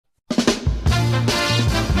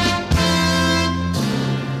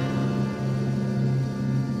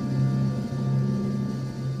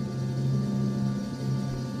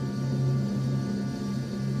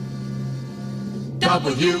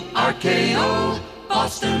WRKO,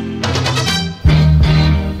 Boston.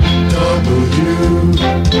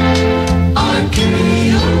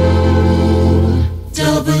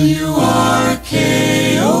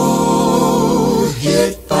 WRKO,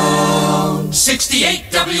 Hitbound. 68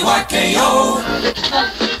 WRKO.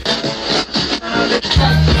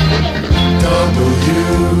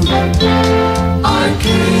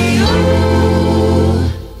 WRKO.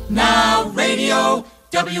 Now radio,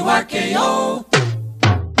 WRKO.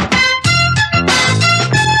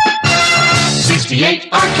 68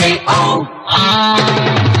 RKO.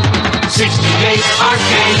 68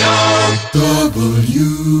 RKO. WRKO.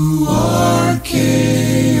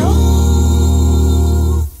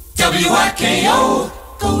 WRKO.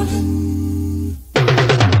 Golden.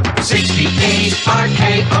 68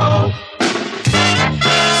 RKO.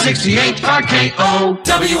 68 RKO.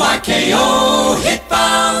 WRKO.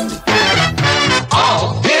 Hitbound.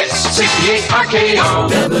 All hits. 68 RKO.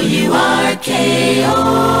 WRKO.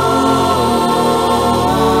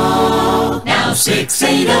 Now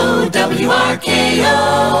 680 WRKO.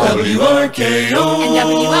 WRKO. And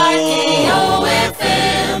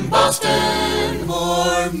wrko-fm Boston.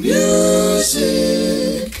 More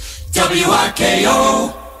music.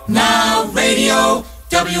 WRKO. Now radio.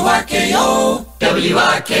 WRKO.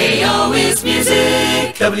 WRKO is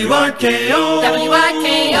music. WRKO.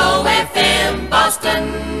 WRKO-FM Boston.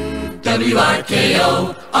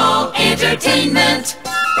 WRKO, all entertainment.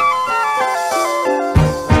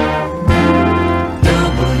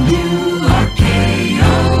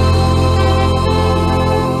 WRKO.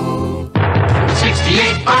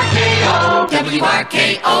 68 RKO.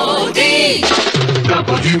 WRKOD.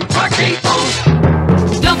 WRKO.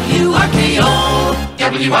 WRKO.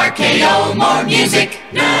 WRKO, more music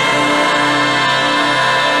now.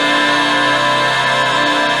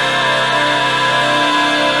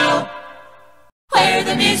 Where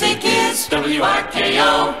the music is,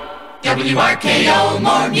 WRKO. WRKO,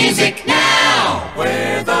 more music now.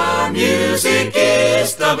 Where the music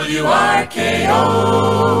is, WRKO.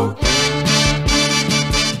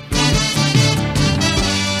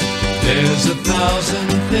 There's 1,000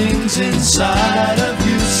 things inside of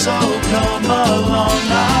you, so come along,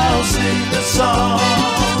 I'll sing the song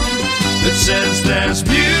that says there's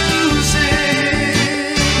music.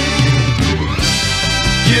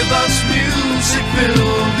 Give us music,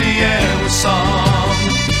 fill the air with song.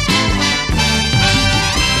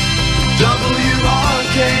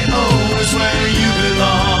 WRKO is where you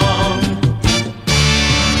belong.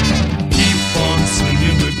 Keep on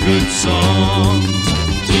singing the good songs.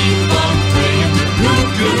 Keep on playing the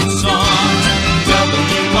good songs.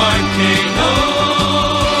 WRKO.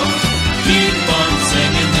 Keep on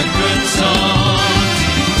singing the good songs.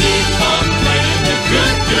 Keep on playing the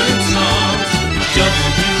good songs.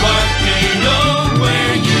 WRKO,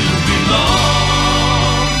 where you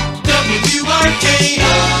belong.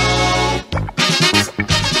 WRKO.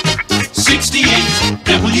 68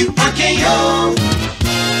 WRKO.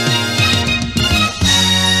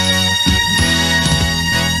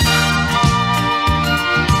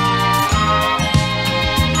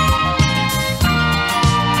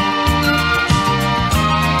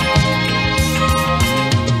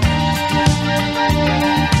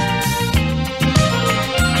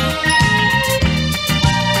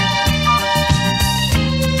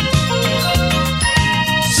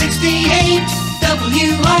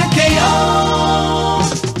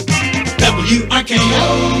 WRKO.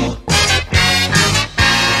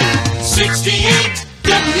 68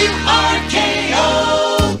 WRKO.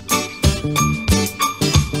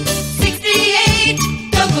 68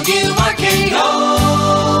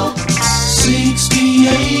 WRKO.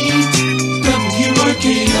 68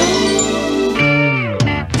 WRKO.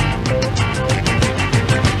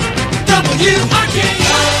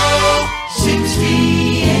 WRKO.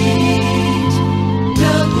 68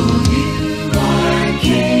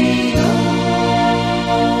 WRKO.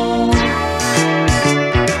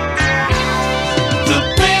 The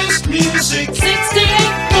best music.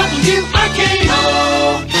 68 WRKO.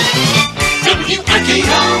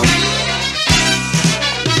 WRKO.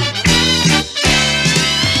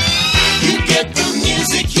 You get the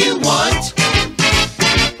music you want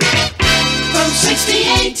from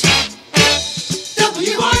 68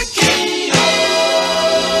 WRKO.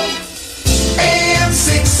 AM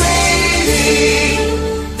 680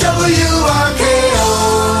 WRKO.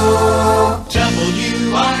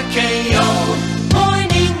 WRKO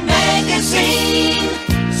Morning Magazine.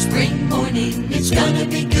 Spring morning, it's gonna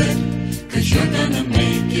be good, 'cause you're gonna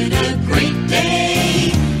make it a great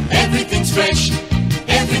day. Everything's fresh,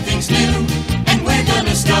 everything's new, and we're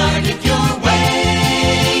gonna start it your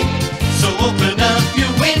way. So open up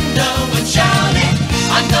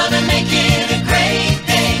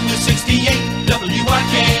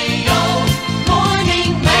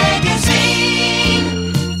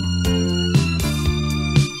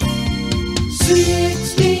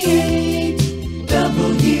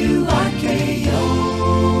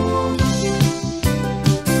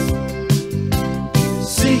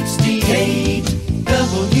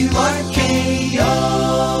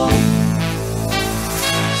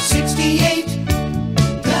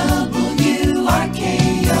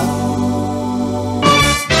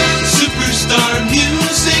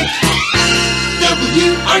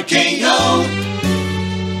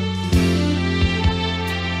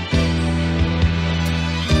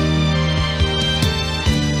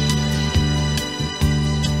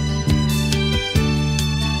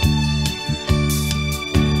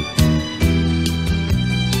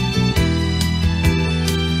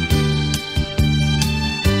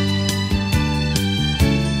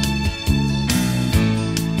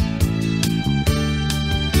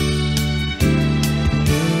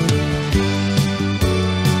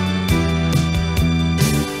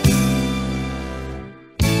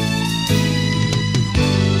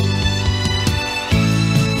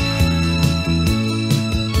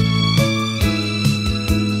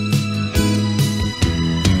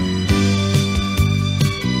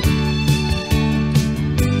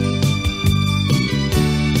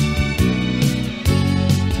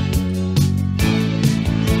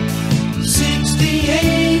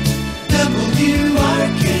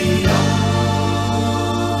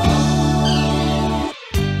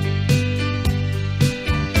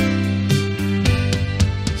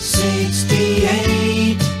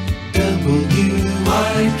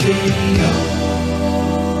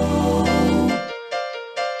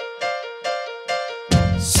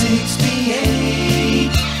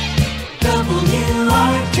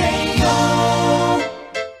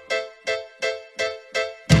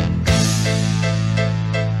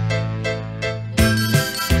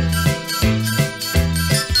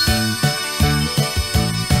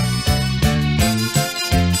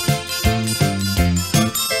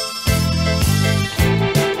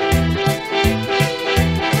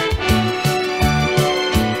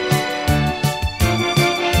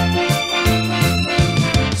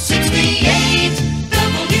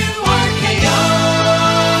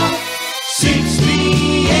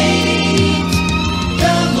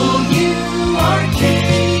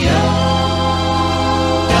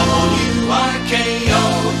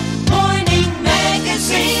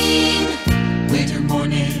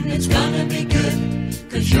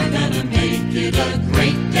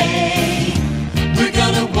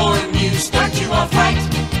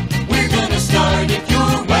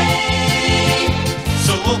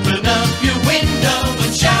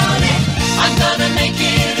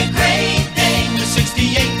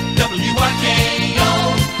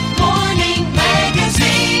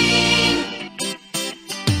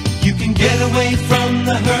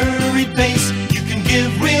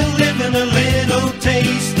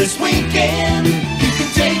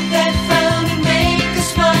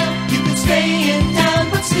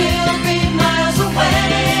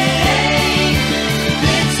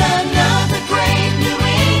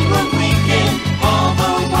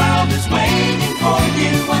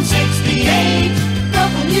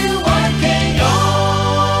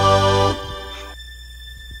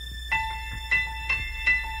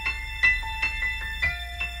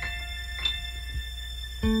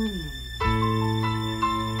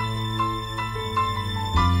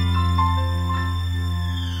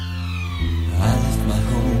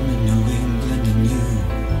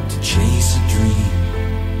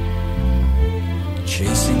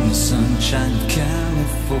sunshine of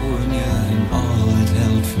California and all it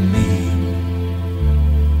held for me.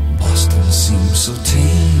 Boston seemed so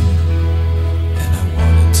tame, and I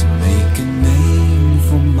wanted to make a name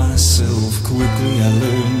for myself. Quickly I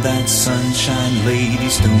learned that sunshine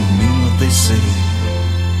ladies don't mean what they say.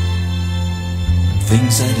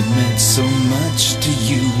 Things that had meant so much to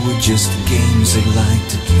you were just games they like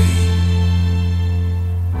to play.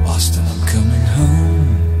 Boston, I'm coming home.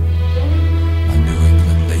 My New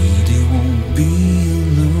England lady won't be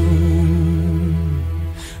alone.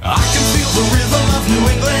 I can feel the rhythm of New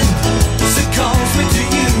England as it calls me to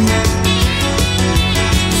you.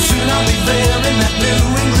 Soon I'll be there in that New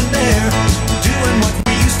England air, doing what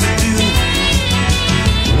we used to do.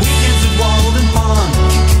 Weekends at Walden Pond,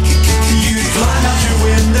 you'd climb out your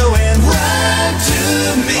window and run to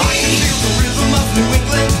me. I can feel the rhythm of New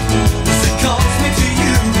England as it calls me to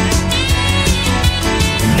you.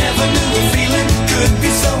 Never knew a feeling could be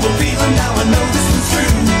so appealing. Now I know this one's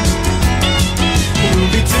true. We'll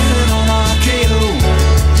be tuning on RKO,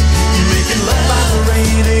 making love by the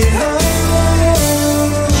radio.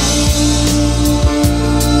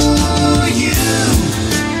 You,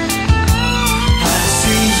 I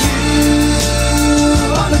see you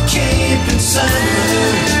on the Cape in summer.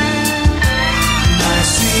 I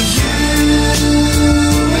see you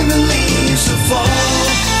when the leaves will fall.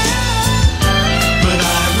 But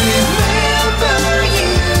I remember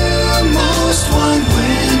you most one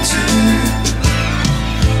winter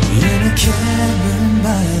in a cabin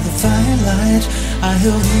by the firelight. I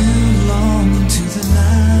held you long into the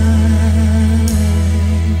night.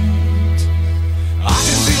 I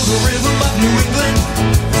can feel the rhythm of New England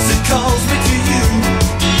as it calls me